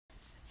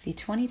The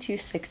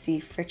 2260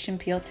 friction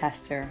peel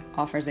tester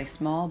offers a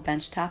small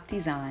benchtop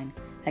design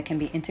that can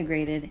be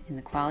integrated in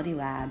the quality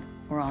lab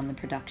or on the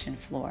production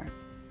floor.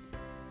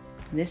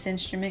 This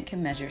instrument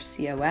can measure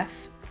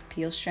COF,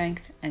 peel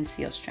strength, and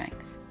seal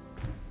strength.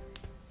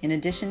 In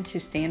addition to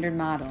standard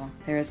model,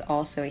 there is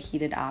also a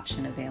heated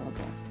option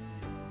available.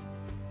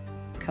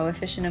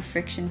 Coefficient of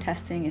friction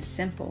testing is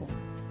simple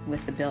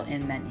with the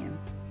built-in menu.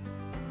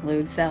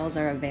 Load cells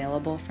are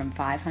available from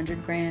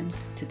 500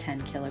 grams to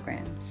 10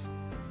 kilograms.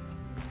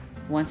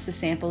 Once the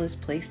sample is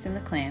placed in the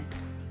clamp,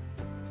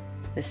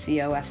 the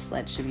COF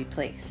sled should be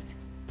placed.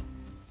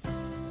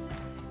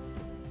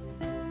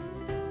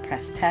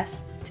 Press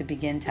Test to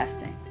begin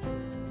testing.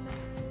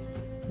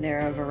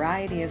 There are a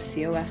variety of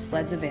COF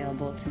sleds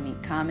available to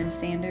meet common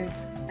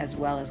standards as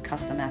well as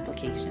custom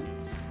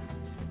applications.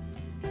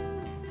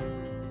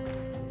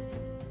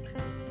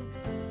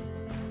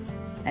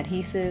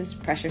 Adhesives,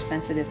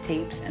 pressure-sensitive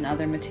tapes, and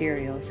other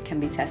materials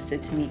can be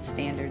tested to meet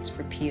standards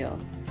for peel,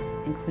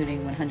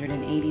 including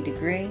 180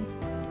 degree,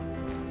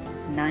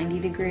 90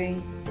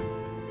 degree,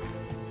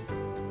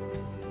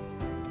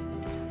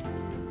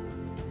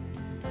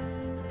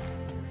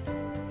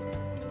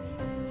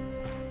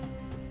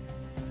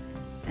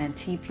 and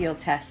T-peel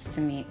tests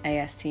to meet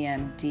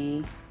ASTM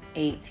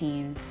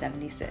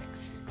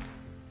D1876.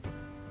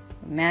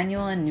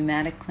 Manual and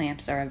pneumatic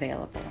clamps are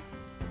available.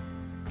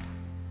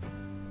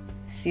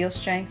 Seal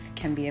strength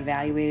can be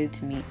evaluated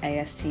to meet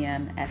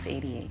ASTM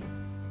F88.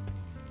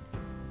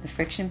 The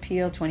Friction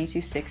Peel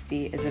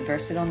 2260 is a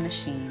versatile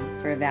machine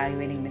for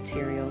evaluating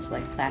materials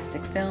like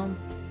plastic film,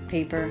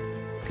 paper,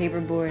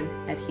 paperboard,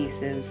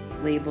 adhesives,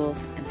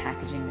 labels, and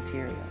packaging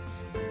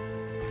materials.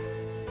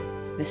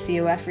 The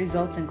COF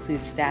results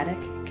include static,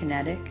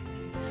 kinetic,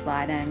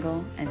 slide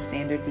angle, and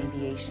standard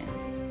deviation.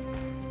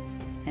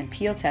 And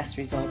peel test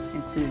results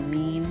include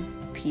mean,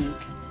 peak,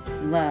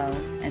 low,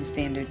 and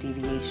standard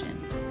deviation.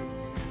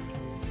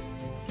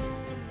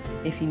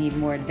 If you need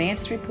more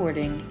advanced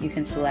reporting, you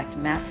can select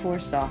MAP4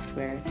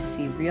 software to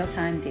see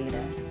real-time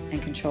data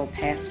and control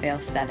pass-fail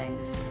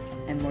settings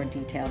and more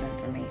detailed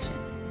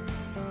information.